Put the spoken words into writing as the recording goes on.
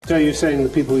So you're saying the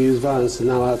people who use violence are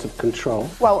now out of control?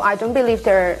 Well, I don't believe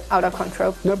they're out of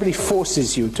control. Nobody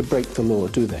forces you to break the law,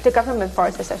 do they? The government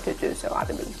forces us to do so, I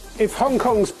believe. If Hong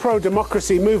Kong's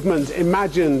pro-democracy movement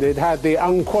imagined it had the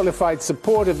unqualified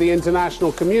support of the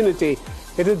international community,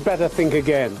 it had better think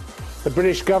again. The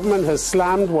British government has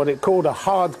slammed what it called a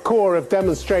hard core of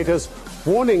demonstrators,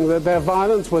 warning that their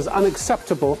violence was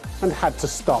unacceptable and had to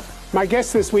stop. My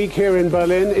guest this week here in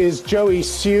Berlin is Joey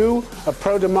Siu, a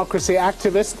pro-democracy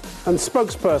activist and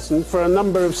spokesperson for a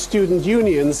number of student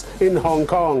unions in Hong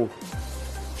Kong.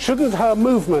 Shouldn't her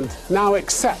movement now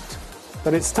accept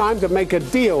that it's time to make a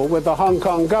deal with the Hong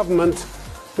Kong government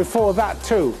before that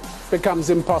too becomes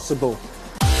impossible?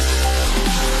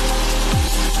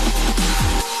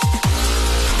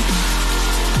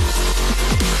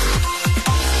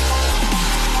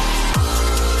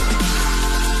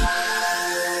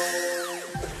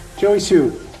 Joey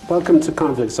Siu, welcome to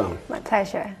Conflict Zone. My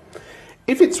pleasure.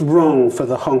 If it's wrong for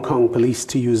the Hong Kong police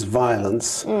to use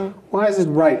violence, why is it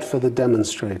right for the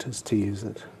demonstrators to use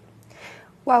it?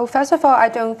 Well, first of all, I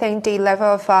don't think the level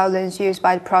of violence used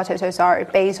by the protesters are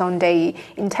based on the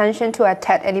intention to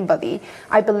attack anybody.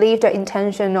 I believe the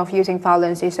intention of using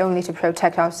violence is only to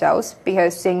protect ourselves,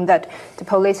 because seeing that the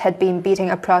police had been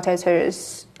beating up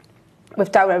protesters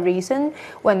without a reason,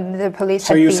 when the police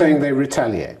So you're saying they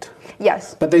retaliate?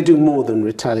 Yes. But they do more than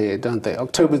retaliate, don't they?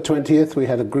 October 20th, we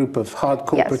had a group of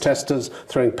hardcore protesters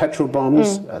throwing petrol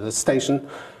bombs at a station,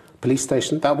 police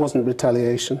station. That wasn't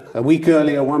retaliation. A week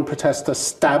earlier, one protester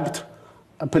stabbed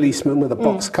a policeman with a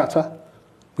box cutter.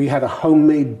 We had a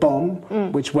homemade bomb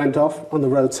which went off on the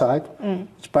roadside,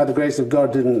 which by the grace of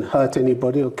God didn't hurt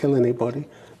anybody or kill anybody.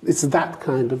 It's that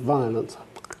kind of violence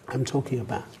I'm talking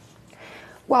about.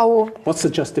 Well, what's the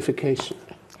justification?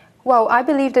 Well, I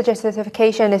believe the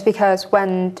justification is because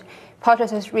when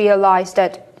protesters realize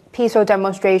that peaceful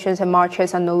demonstrations and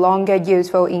marches are no longer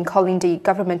useful in calling the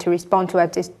government to respond to our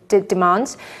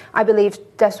demands, I believe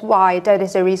that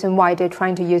is the reason why they're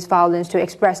trying to use violence to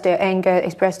express their anger,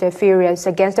 express their furious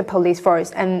against the police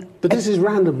force. But this is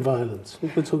random violence,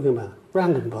 what we're talking about,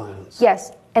 random violence.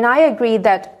 Yes, and I agree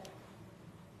that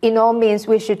in all means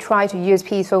we should try to use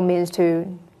peaceful means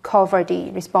to call for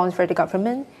the response for the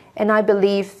government, and I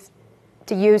believe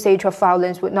the usage of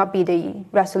violence would not be the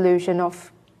resolution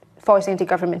of forcing the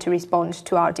government to respond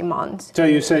to our demands. So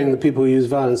you're saying the people who use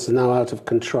violence are now out of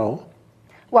control?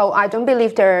 Well, I don't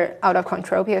believe they're out of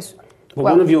control because... Well,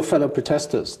 one of your fellow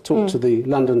protesters talked to the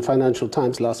London Financial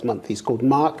Times last month. He's called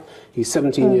Mark. He's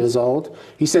 17 years old.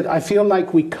 He said, I feel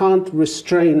like we can't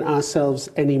restrain ourselves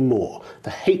anymore. The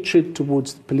hatred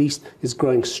towards the police is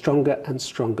growing stronger and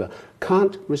stronger.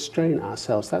 Can't restrain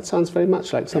ourselves. That sounds very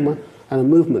much like someone and a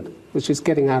movement which is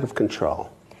getting out of control.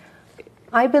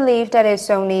 I believe that it's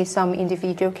only some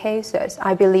individual cases.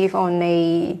 I believe on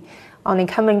a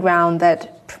common ground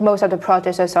that most of the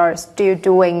protesters are still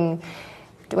doing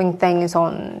things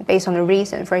based on a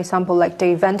reason. For example, like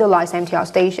they vandalize MTR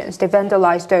stations, they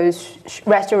vandalize those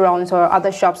restaurants or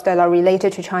other shops that are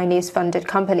related to Chinese-funded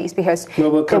companies because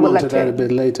we'll come on to that a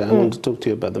bit later. I want to talk to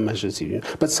you about the measures you use.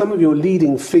 But some of your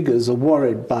leading figures are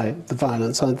worried by the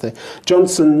violence, aren't they?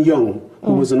 Johnson Young,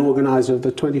 who was an organizer of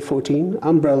the 2014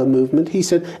 Umbrella Movement, he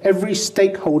said every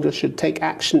stakeholder should take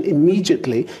action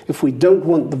immediately if we don't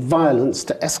want the violence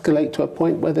to escalate to a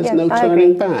point where there's no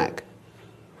turning back.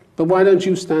 But why don't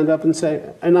you stand up and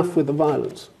say, enough with the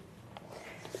violence?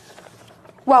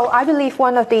 Well, I believe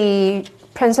one of the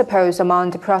principles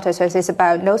among the protesters is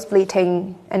about no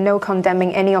splitting and no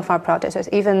condemning any of our protesters,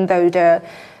 even though the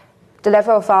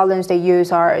level of violence they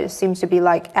use seems to be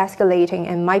like escalating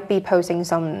and might be posing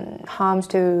some harms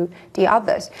to the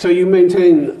others. So you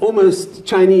maintain almost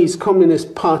Chinese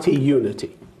Communist Party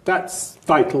unity. That's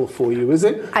vital for you, is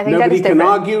it? I think nobody can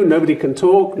argue, nobody can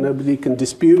talk, nobody can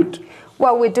dispute.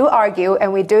 Well, we do argue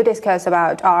and we do discuss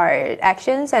about our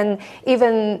actions, and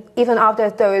even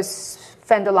after those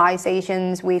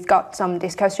vandalizations, we've got some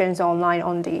discussions online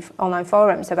on the online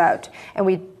forums about, and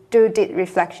we did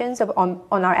reflections on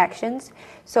our actions.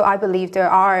 So I believe there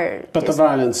are... But the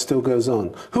violence still goes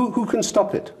on. Who can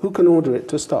stop it? Who can order it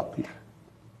to stop?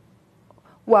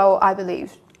 Well, I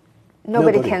believe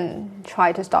nobody can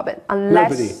try to stop it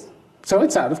unless... Nobody. So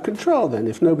it's out of control then,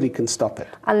 if nobody can stop it.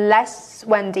 Unless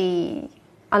when the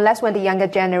younger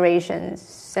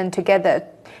generations and together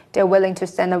they're willing to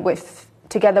stand up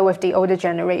together with the older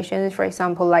generations, for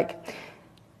example,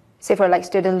 for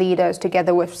student leaders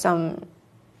together with some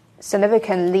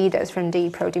significant leaders from the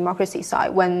pro-democracy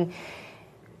side. When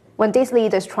these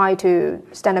leaders try to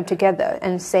stand up together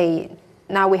and say,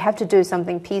 now we have to do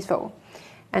something peaceful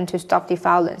and to stop the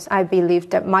violence, I believe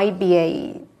that might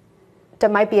be there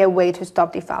might be a way to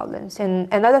stop the violence.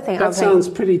 And another thing, that sounds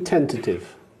pretty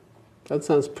tentative. That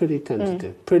sounds pretty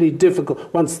tentative, pretty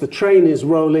difficult. Once the train is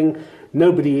rolling,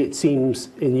 nobody, it seems,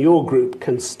 in your group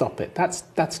can stop it.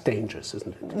 That's dangerous,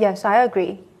 isn't it? Yes, I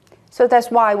agree. So that's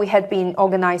why we had been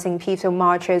organizing peaceful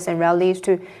marches and rallies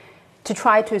to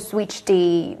try to switch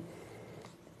the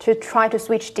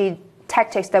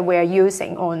tactics that we are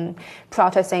using on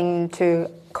protesting to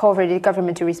call for the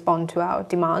government to respond to our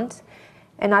demands.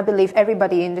 And I believe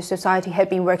everybody in the society had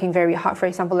been working very hard. For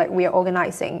example, like we are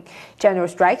organizing general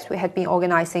strikes, we had been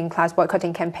organizing class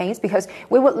boycotting campaigns, because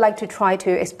we would like to try to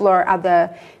explore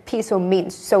other peaceful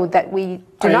means so that we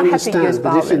do not have to use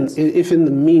violence. If in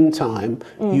the meantime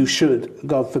you should,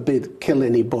 God forbid, kill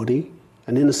anybody,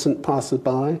 an innocent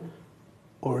passerby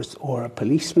or a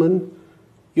policeman,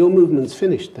 your movement's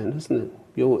finished then, isn't it?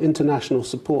 Your international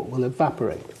support will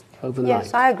evaporate overnight.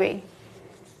 Yes, I agree.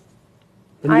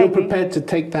 And you're prepared to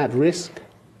take that risk,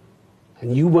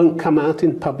 and you won't come out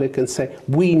in public and say,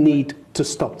 we need to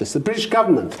stop this. The British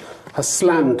government has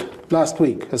slammed, last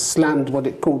week, has slammed what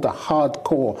it called a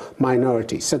hardcore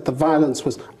minority, said the violence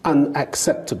was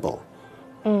unacceptable.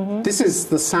 This is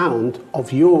the sound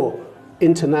of your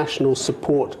international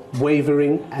support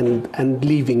wavering and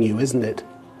leaving you, isn't it?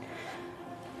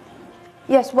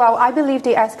 Yes, well, I believe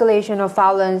the escalation of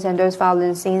violence and those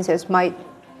violent scenes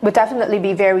would definitely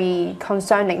be very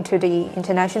concerning to the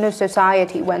international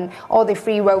society when all the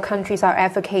free world countries are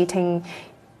advocating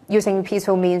using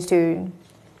peaceful means to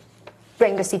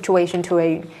bring the situation to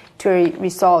a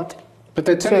resolved. But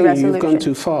they're telling you you've gone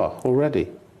too far already.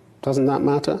 Doesn't that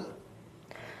matter?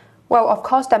 Well, of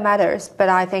course that matters, but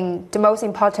I think the most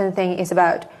important thing is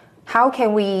about how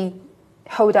can we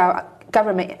hold our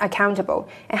government accountable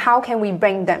and how can we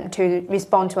bring them to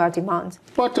respond to our demands.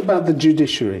 What about the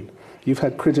judiciary? You've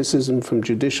had criticism from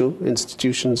judicial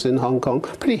institutions in Hong Kong,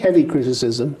 pretty heavy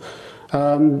criticism.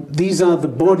 These are the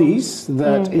bodies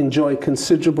that enjoy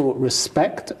considerable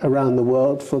respect around the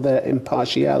world for their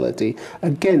impartiality.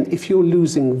 Again, if you're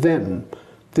losing them,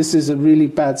 this is a really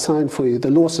bad sign for you. The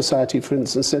Law Society, for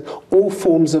instance, said all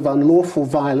forms of unlawful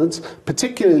violence,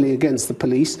 particularly against the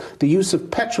police, the use of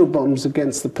petrol bombs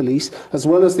against the police, as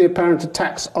well as the apparent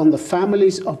attacks on the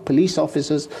families of police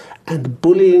officers and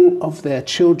bullying of their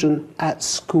children at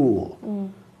school.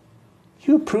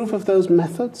 You approve of those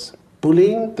methods?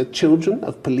 Bullying the children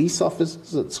of police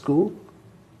officers at school?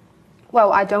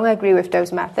 Well, I don't agree with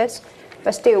those methods,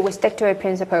 but still we stick to a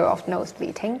principle of no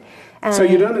splitting. So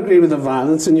you don't agree with the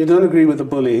violence and you don't agree with the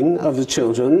bullying of the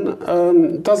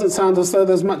children. Doesn't sound as though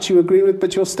there's much you agree with,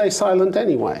 but you'll stay silent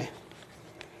anyway.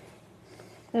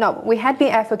 No, we had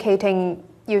been advocating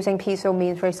using peaceful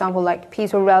means, for example, like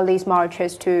peaceful rallies,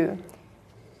 marches to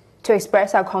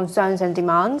express our concerns and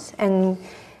demands.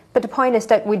 But the point is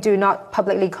that we do not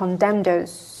publicly condemn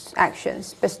those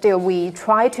actions, but still we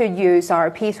try to use our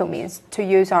peaceful means, to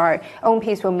use our own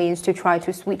peaceful means to try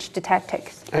to switch the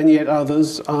tactics. And yet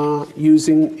others are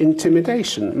using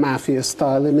intimidation,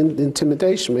 mafia-style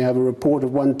intimidation. We have a report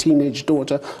of one teenage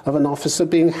daughter of an officer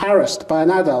being harassed by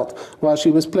an adult while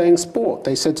she was playing sport.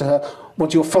 They said to her,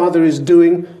 what your father is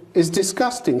doing is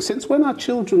disgusting. Since when are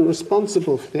children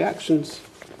responsible for the actions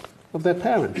of their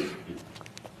parents?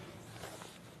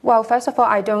 Well, first of all,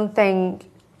 I don't think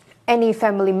any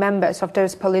family members of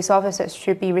those police officers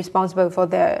should be responsible for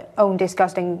their own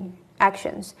disgusting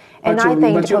actions. And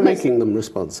but you're making them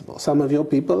responsible. Some of your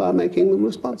people are making them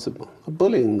responsible, are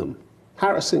bullying them,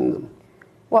 harassing them.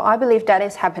 Well, I believe that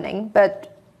is happening,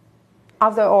 but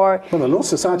Well, the Law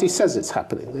Society says it's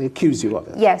happening. They accuse you of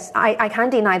it. Yes, I can't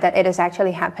deny that it is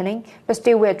actually happening, but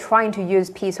still we're trying to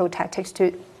use peaceful tactics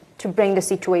to bring the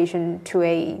situation to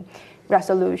a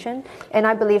resolution. And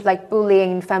I believe like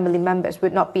bullying family members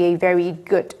would not be a very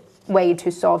good way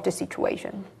to solve the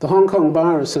situation. The Hong Kong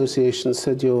Bar Association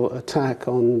said your attack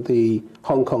on the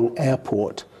Hong Kong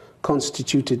airport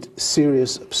constituted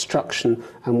serious obstruction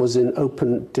and was in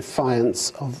open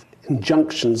defiance of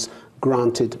injunctions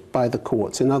granted by the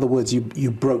courts. In other words,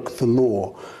 you broke the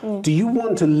law. Do you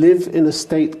want to live in a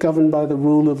state governed by the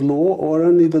rule of law or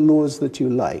only the laws that you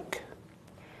like?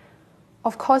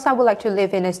 Of course, I would like to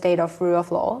live in a state of rule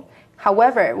of law.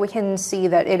 However, we can see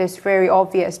that it is very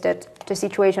obvious that the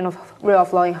situation of rule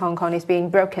of law in Hong Kong is being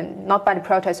broken, not by the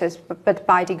protesters, but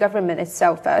by the government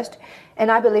itself first.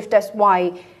 And I believe that's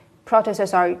why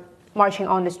protesters are marching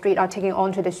on the street, are taking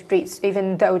onto the streets,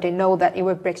 even though they know that it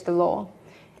will break the law.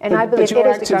 And I believe but your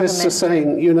it is the government. activists are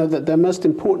saying, you know, that their most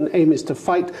important aim is to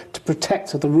fight to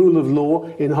protect the rule of law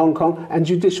in Hong Kong and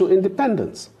judicial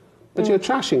independence. But you're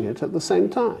trashing it at the same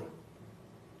time.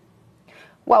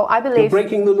 Well, I believe... You're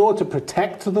breaking the law to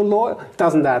protect the law?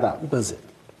 Doesn't add up, does it?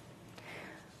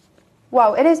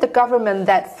 Well, it is the government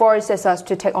that forces us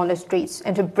to take on the streets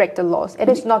and to break the laws. It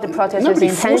is not the protesters'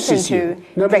 intention to break the law.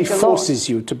 Nobody forces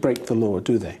you to break the law,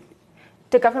 do they?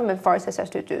 The government forces us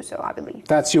to do so, I believe.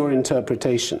 That's your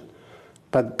interpretation.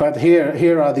 But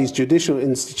here are these judicial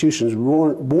institutions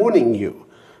warning you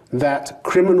that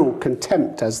criminal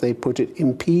contempt, as they put it,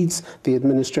 impedes the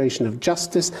administration of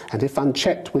justice and, if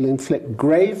unchecked, will inflict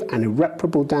grave and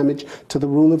irreparable damage to the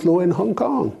rule of law in Hong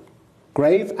Kong.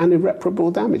 Grave and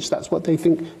irreparable damage. That's what they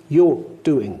think you're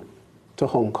doing to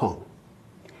Hong Kong.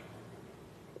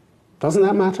 Doesn't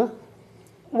that matter?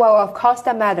 Well, of course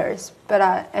that matters, but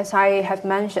as I have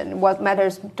mentioned, what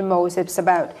matters the most is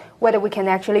about whether we can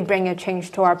actually bring a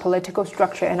change to our political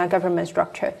structure and our government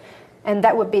structure. And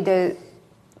that would be the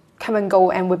common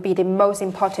goal and would be the most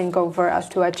important goal for us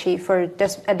to achieve for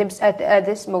this, at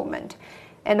this moment.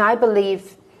 And I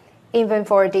believe even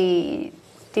for the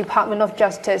Department of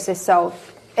Justice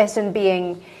itself isn't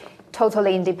being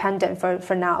totally independent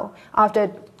for now.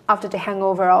 After the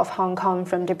hangover of Hong Kong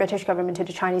from the British government to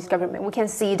the Chinese government, we can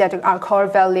see that our core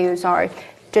values are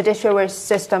judicial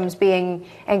systems being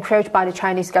encroached by the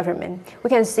Chinese government. We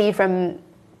can see from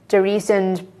the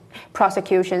recent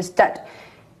prosecutions that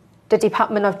the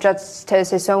Department of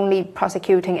Justice is only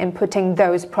prosecuting and putting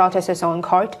those protesters on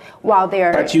court while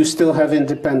they're... But you still have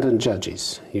independent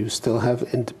judges. You still have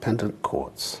independent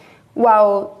courts.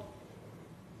 Well,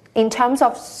 in terms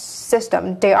of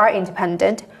system, they are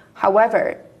independent.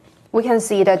 However, we can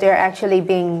see that they're actually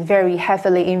being very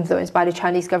heavily influenced by the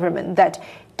Chinese government, that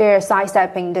they're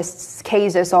sidestepping these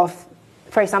cases of,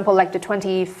 for example, like the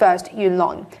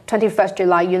 21st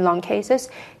July Yuen Long cases.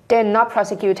 They're not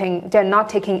prosecuting, they're not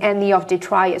taking any of the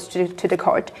trials to the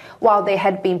court, while they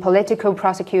had been politically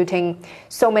prosecuting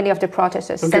so many of the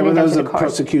protesters, sending them to the court. Those are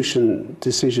prosecution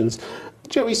decisions.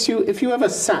 Joey Siu, if you ever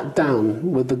sat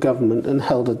down with the government and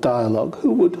held a dialogue,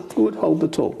 who would hold the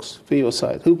talks for your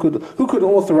side? Who could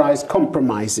authorize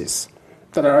compromises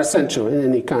that are essential in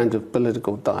any kind of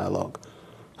political dialogue?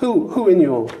 Who in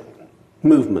your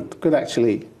movement could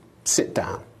actually sit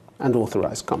down and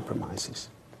authorize compromises?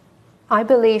 I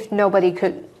believe nobody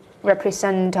could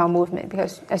represent our movement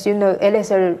because, as you know, it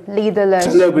is a leaderless...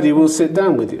 So nobody will sit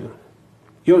down with you?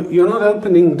 You're not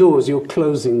opening doors, you're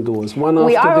closing doors, one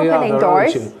after the other, opening doors.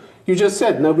 Aren't you? You just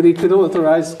said nobody could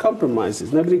authorize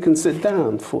compromises. Nobody can sit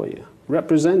down for you,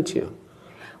 represent you.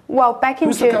 Well, back in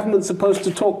Who's the government supposed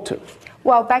to talk to?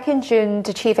 Well, back in June,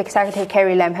 the Chief Executive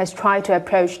Carrie Lam has tried to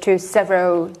approach to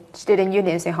several student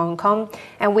unions in Hong Kong,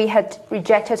 and we had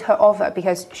rejected her offer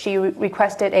because she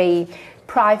requested a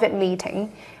private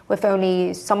meeting with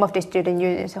only some of the student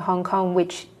unions in Hong Kong,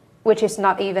 which is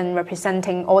not even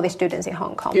representing all the students in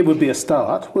Hong Kong. It would be a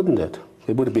start, wouldn't it?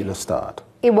 It would have been a start.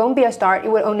 It won't be a start,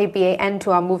 it would only be an end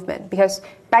to our movement, because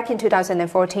back in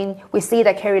 2014, we see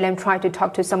that Carrie Lam tried to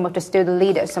talk to some of the student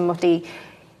leaders, some of the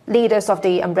leaders of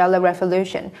the Umbrella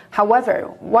Revolution.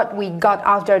 However, what we got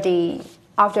after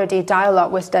the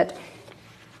dialogue was the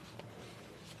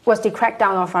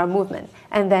crackdown of our movement,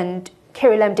 and then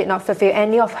Carrie Lam did not fulfill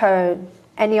any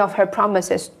of her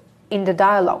promises in the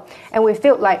dialogue. And we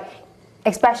feel like,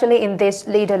 especially in this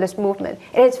leaderless movement,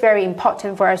 it is very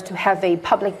important for us to have a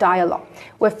public dialogue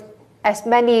with as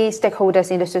many stakeholders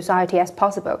in the society as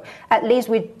possible. At least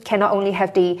we cannot only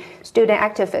have the student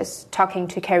activists talking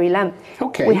to Carrie Lam.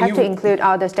 Okay, we have to include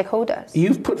other stakeholders.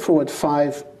 You've put forward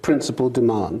 5 principal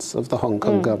demands of the Hong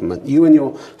Kong government. You and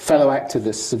your fellow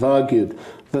activists have argued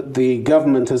that the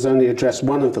government has only addressed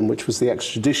one of them, which was the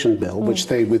extradition bill, which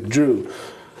they withdrew.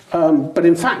 But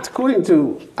in fact, according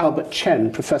to Albert Chen,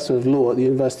 Professor of Law at the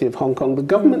University of Hong Kong, the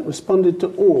government responded to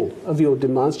all of your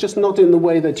demands, just not in the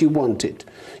way that you wanted.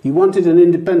 You wanted an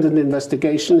independent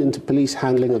investigation into police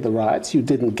handling of the riots. You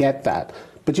didn't get that.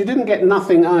 But you didn't get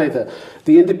nothing either.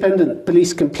 The Independent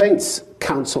Police Complaints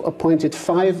Council appointed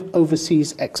 5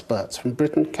 overseas experts from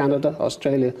Britain, Canada,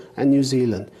 Australia, and New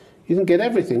Zealand. You didn't get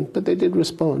everything, but they did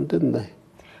respond, didn't they?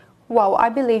 Well, I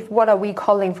believe what are we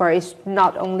calling for is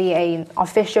not only an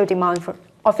official demand for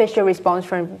official response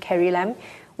from Carrie Lam.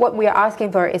 What we are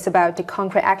asking for is about the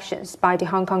concrete actions by the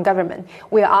Hong Kong government.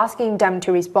 We are asking them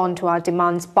to respond to our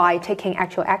demands by taking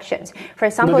actual actions. For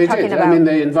example,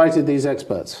 they invited these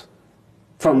experts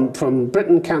from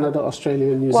Britain, Canada,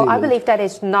 Australia, and New Zealand. Well, I believe that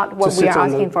is not what we are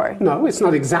asking for. No, it's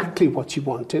not exactly what you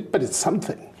wanted, but it's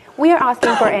something. We are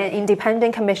asking for an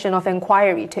independent commission of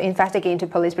inquiry to investigate into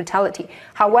police brutality.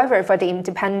 However, for the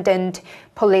independent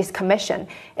police commission,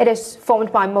 it is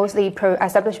formed by mostly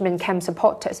pro-establishment camp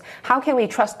supporters. How can we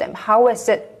trust them? How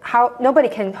nobody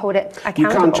can hold it accountable? You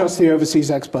can't trust the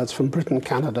overseas experts from Britain,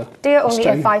 Canada. They are only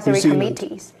advisory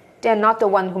committees. They are not the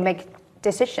ones who make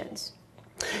decisions.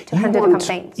 to handle the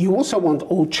complaints. You also want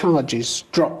all charges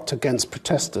dropped against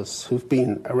protesters who've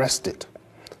been arrested.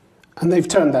 And they've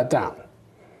turned that down.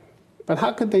 But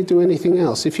how could they do anything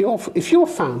else? If you're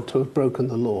found to have broken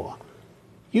the law,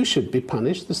 you should be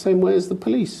punished the same way as the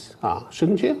police are,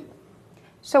 shouldn't you?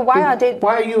 So why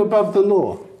are you above the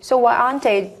law? So why aren't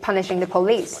they punishing the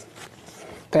police?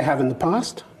 They have in the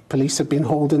past. Police have been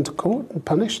hauled into court and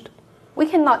punished. We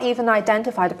cannot even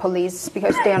identify the police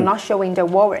because they are not showing their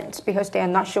warrants, because they are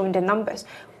not showing the numbers.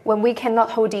 When we cannot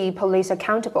hold the police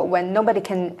accountable, when nobody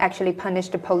can actually punish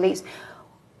the police,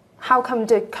 how come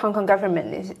the Hong Kong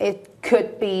government it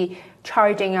could be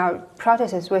charging out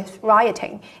protesters with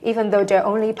rioting, even though they're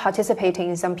only participating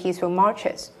in some peaceful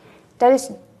marches?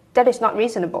 That is not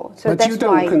reasonable. So but you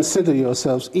don't consider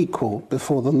yourselves equal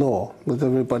before the law with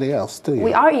everybody else, do you?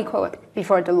 We are equal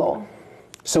before the law.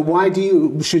 So why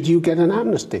should you get an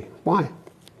amnesty? Why?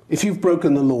 If you've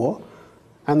broken the law,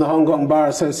 and the Hong Kong Bar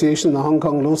Association, the Hong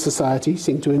Kong Law Society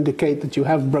seem to indicate that you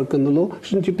have broken the law,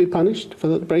 shouldn't you be punished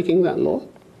for breaking that law?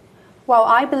 Well,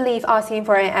 I believe asking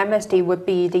for an amnesty would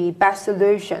be the best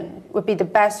solution, would be the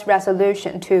best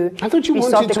resolution to resolve the current situation. I thought you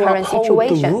wanted to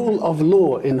uphold the rule of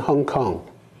law in Hong Kong.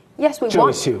 Yes, we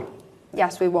want.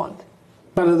 Yes, we want.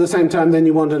 But at the same time, then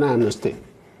you want an amnesty.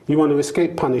 You want to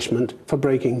escape punishment for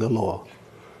breaking the law.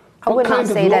 What kind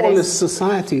of lawless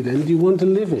society, then, do you want to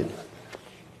live in?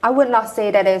 I would not say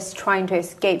that it's trying to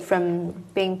escape from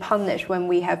being punished when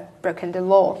we have broken the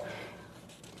law.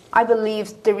 I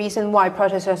believe the reason why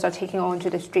protesters are taking on to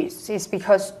the streets is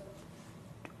because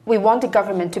we want the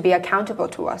government to be accountable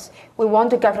to us. We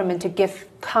want the government to give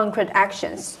concrete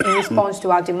actions in response to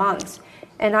our demands.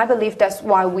 And I believe that's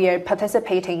why we are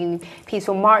participating in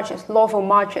peaceful marches, lawful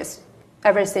marches,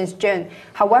 ever since June.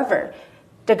 However,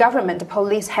 the government, the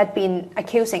police had been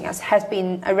accusing us, has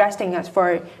been arresting us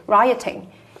for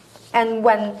rioting. And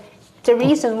when the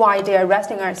reason why they're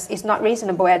arresting us is not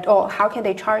reasonable at all, how can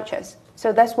they charge us?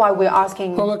 So that's why we're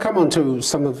asking... Well, we'll come on to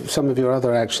some of your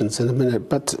other actions in a minute,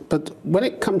 but when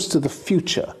it comes to the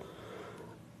future,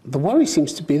 the worry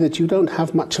seems to be that you don't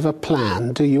have much of a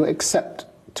plan, do you, except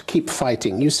to keep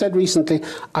fighting. You said recently,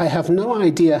 I have no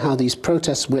idea how these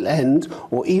protests will end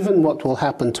or even what will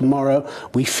happen tomorrow.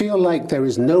 We feel like there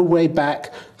is no way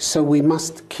back, so we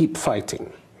must keep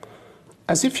fighting.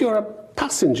 As if you're a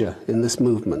passenger in this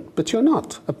movement, but you're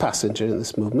not a passenger in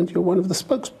this movement. You're one of the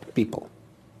spokespeople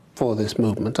for this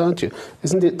movement, aren't you?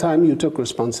 Isn't it time you took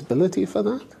responsibility for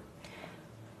that?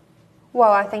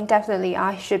 Well, I think definitely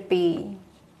I should be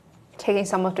taking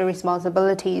some of the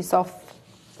responsibilities of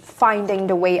finding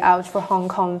the way out for Hong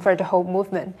Kong, for the whole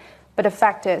movement. But the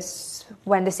fact is,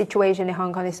 when the situation in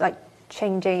Hong Kong is like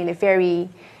changing in a very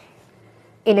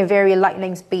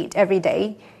lightning speed every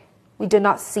day, we do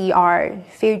not see our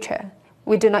future.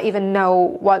 We do not even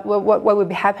know what will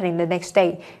be happening the next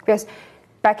day. Because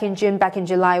back in June, back in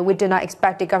July, we do not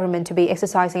expect the government to be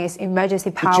exercising its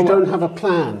emergency power. But you don't have a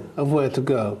plan of where to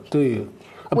go, do you?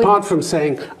 Apart from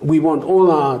saying, we want all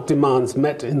our demands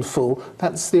met in full,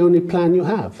 that's the only plan you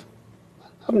have,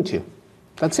 haven't you?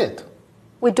 That's it.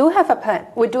 We do have a plan.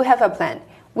 We do have a plan.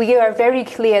 We are very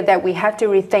clear that we have to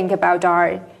rethink about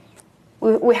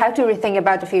we have to rethink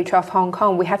about the future of Hong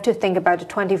Kong. We have to think about the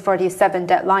 2047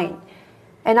 deadline.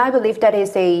 And I believe that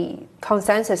is a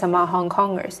consensus among Hong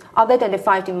Kongers. Other than the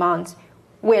 5 demands,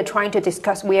 we are trying to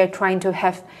discuss, we are trying to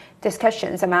have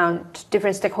discussions among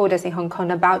different stakeholders in Hong Kong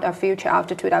about our future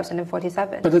after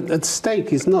 2047. But at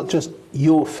stake is not just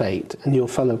your fate and your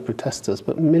fellow protesters,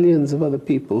 but millions of other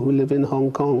people who live in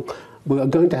Hong Kong. We are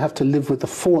going to have to live with the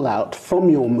fallout from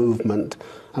your movement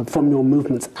and from your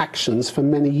movement's actions for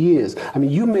many years. I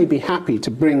mean, you may be happy to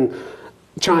bring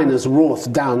China's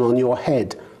wrath down on your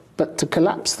head, but to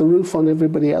collapse the roof on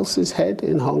everybody else's head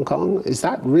in Hong Kong, is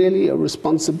that really a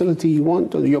responsibility you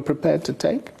want or you're prepared to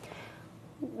take?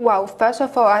 Well, first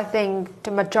of all, I think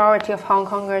the majority of Hong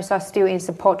Kongers are still in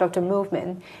support of the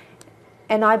movement.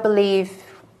 And I believe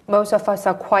most of us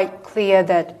are quite clear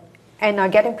that, and are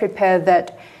getting prepared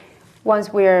that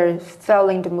once we're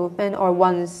failing the movement or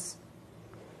once,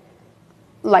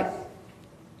 like,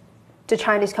 the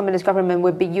Chinese Communist government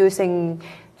would be using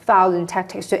violent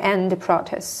tactics to end the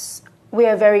protests, we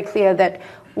are very clear that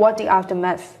what the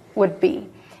aftermath would be.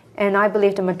 And I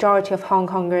believe the majority of Hong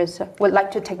Kongers would like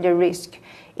to take the risk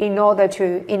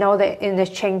in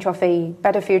exchange of a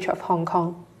better future of Hong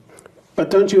Kong. But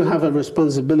don't you have a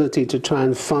responsibility to try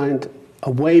and find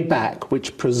a way back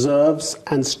which preserves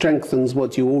and strengthens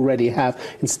what you already have,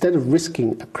 instead of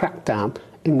risking a crackdown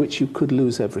in which you could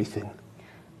lose everything?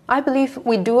 I believe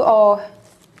we do all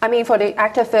I mean, for the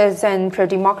activists and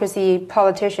pro-democracy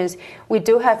politicians, we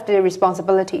do have the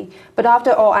responsibility. But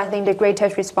after all, I think the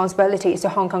greatest responsibility is the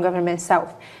Hong Kong government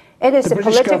itself. It is the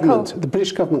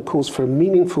British government calls for a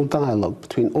meaningful dialogue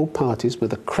between all parties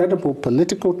with a credible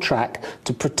political track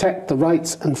to protect the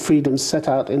rights and freedoms set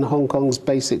out in Hong Kong's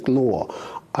basic law.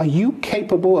 Are you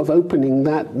capable of opening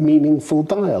that meaningful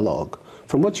dialogue?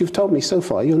 From what you've told me so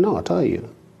far, you're not, are you?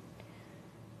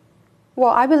 Well,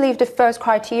 I believe the first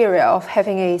criteria of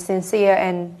having a sincere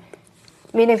and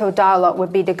meaningful dialogue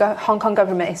would be the Hong Kong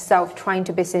government itself trying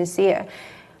to be sincere.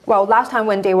 Well, last time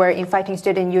when they were inviting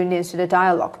student unions to the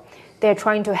dialogue, they're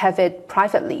trying to have it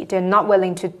privately. They're not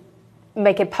willing to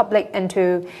make it public and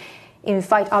to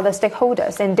invite other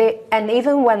stakeholders. And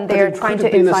even when they're trying to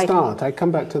invite... It could have been a start. I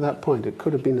come back to that point. It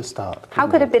could have been a start. How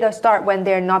could it be a start when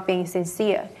they're not being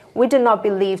sincere? We do not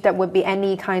believe there would be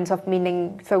any kinds of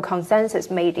meaningful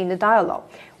consensus made in the dialogue.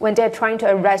 When they're trying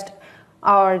to arrest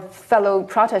our fellow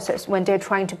protesters, when they're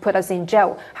trying to put us in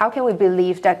jail, how can we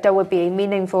believe that there would be a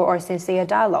meaningful or sincere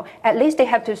dialogue? At least they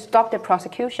have to stop the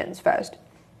prosecutions first.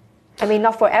 I mean,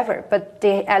 not forever, but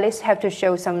they at least have to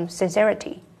show some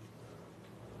sincerity.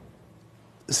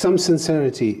 Some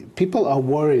sincerity. People are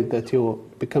worried that you're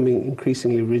becoming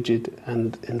increasingly rigid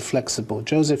and inflexible.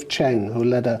 Joseph Cheng, who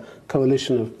led a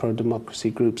coalition of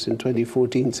pro-democracy groups in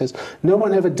 2014, says, "No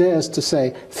one ever dares to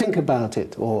say, think about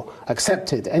it or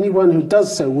accept it. Anyone who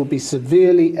does so will be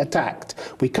severely attacked.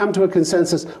 We come to a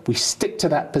consensus, we stick to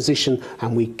that position,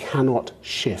 and we cannot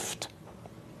shift."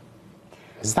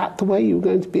 Is that the way you're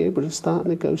going to be able to start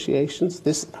negotiations?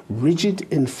 This rigid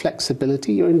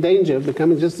inflexibility? You're in danger of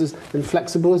becoming just as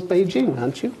inflexible as Beijing,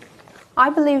 aren't you? I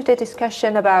believe the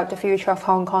discussion about the future of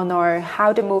Hong Kong or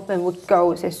how the movement would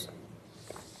go is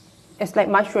like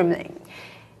mushrooming,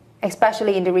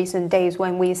 especially in the recent days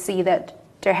when we see that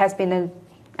there has been an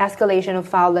escalation of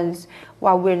violence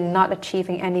while we're not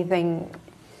achieving anything.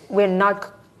 We're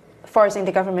not forcing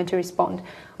the government to respond.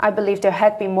 I believe there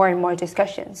had been more and more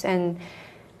discussions, and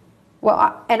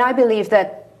I believe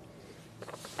that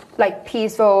like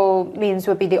peaceful means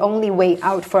would be the only way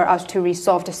out for us to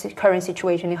resolve the current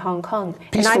situation in Hong Kong.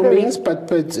 Peaceful means, but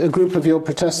a group of your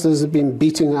protesters have been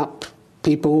beating up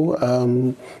people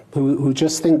who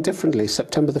just think differently.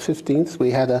 September the 15th,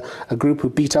 we had a group who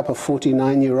beat up a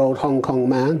 49-year-old Hong Kong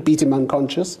man, beat him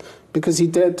unconscious, because he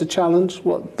dared to challenge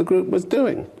what the group was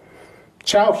doing.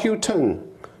 Chow Hu-tung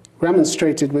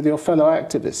remonstrated with your fellow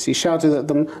activists. He shouted at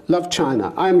them, "Love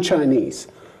China, I am Chinese."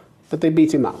 But they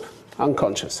beat him up,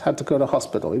 unconscious, had to go to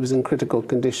hospital. He was in critical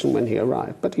condition when he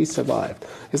arrived, but he survived.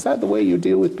 Is that the way you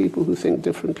deal with people who think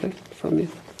differently from you?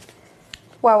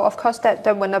 Well, of course, that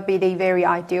would not be the very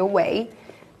ideal way.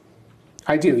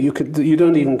 Ideal? You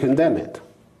don't even condemn it?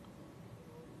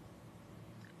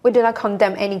 We do not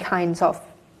condemn any kinds of...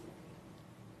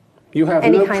 You have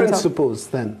no principles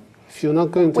then? If you're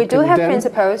not going to condemn have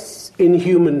principles.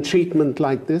 Inhuman treatment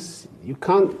like this, you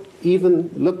can't even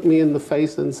look me in the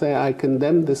face and say, I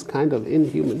condemn this kind of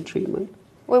inhuman treatment?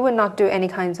 We would not do any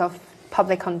kinds of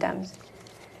public condemns.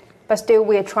 But still,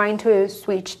 we are trying to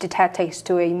switch the tactics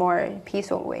to a more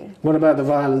peaceful way. What about the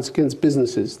violence against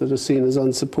businesses that are seen as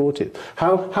unsupportive?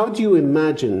 How do you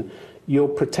imagine you're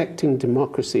protecting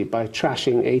democracy by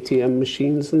trashing ATM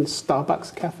machines and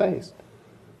Starbucks cafes?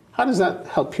 How does that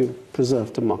help you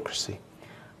preserve democracy?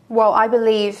 Well, I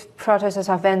believe protesters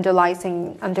are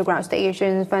vandalizing underground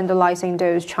stations, vandalizing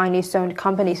those Chinese-owned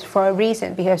companies for a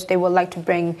reason, because they would like to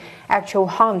bring actual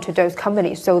harm to those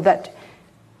companies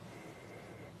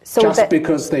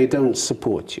because they don't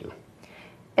support you.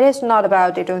 It is not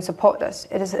about they don't support us.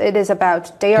 It is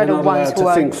about they are the ones who are... They're not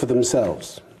allowed to think for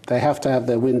themselves. They have to have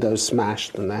their windows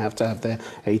smashed and they have to have their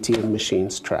ATM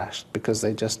machines trashed because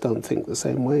they just don't think the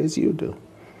same way as you do.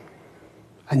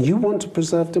 And you want to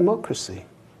preserve democracy.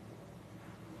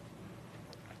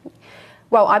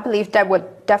 Well, I believe that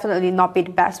would definitely not be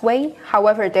the best way.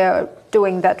 However, they're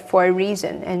doing that for a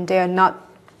reason, and they're not,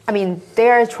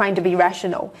 they're trying to be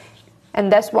rational. And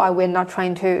that's why we're not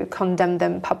trying to condemn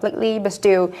them publicly, but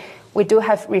still, we do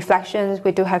have reflections,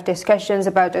 we do have discussions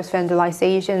about those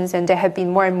vandalizations, and there have been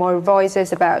more and more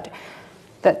voices about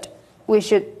that we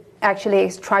should actually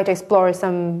try to explore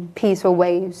some peaceful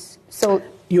ways. So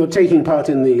you're taking part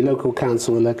in the local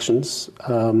council elections,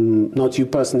 not you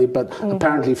personally, but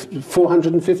apparently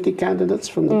 450 candidates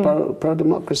from the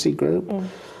pro-democracy group.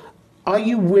 Are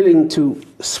you willing to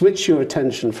switch your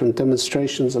attention from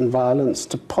demonstrations and violence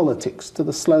to politics, to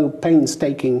the slow,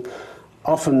 painstaking,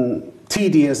 often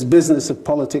tedious business of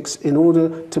politics in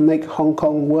order to make Hong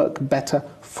Kong work better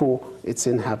for its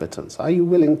inhabitants? Are you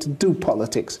willing to do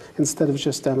politics instead of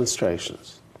just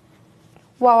demonstrations?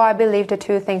 Well, I believe the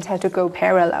two things have to go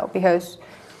parallel, because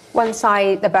one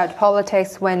side about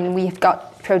politics, when we've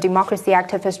got pro-democracy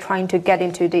activists trying to get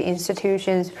into the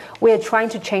institutions, we're trying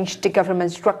to change the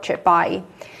government structure by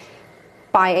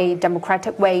a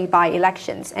democratic way, by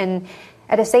elections. And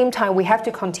at the same time, we have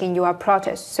to continue our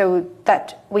protests so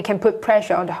that we can put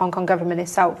pressure on the Hong Kong government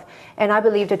itself. And I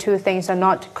believe the two things are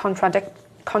not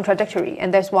contradictory,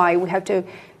 and that's why we have to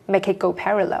make it go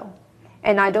parallel.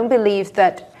 And I don't believe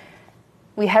that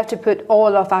we have to put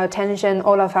all of our attention,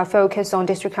 all of our focus on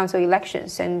district council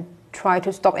elections and try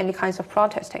to stop any kinds of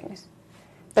protesting.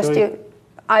 But still,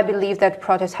 I believe that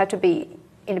protests have to be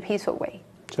in a peaceful way.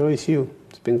 Joey Hsu,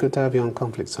 it's been good to have you on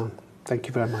Conflict Zone. Thank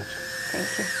you very much.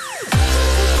 Thank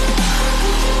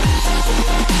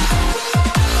you.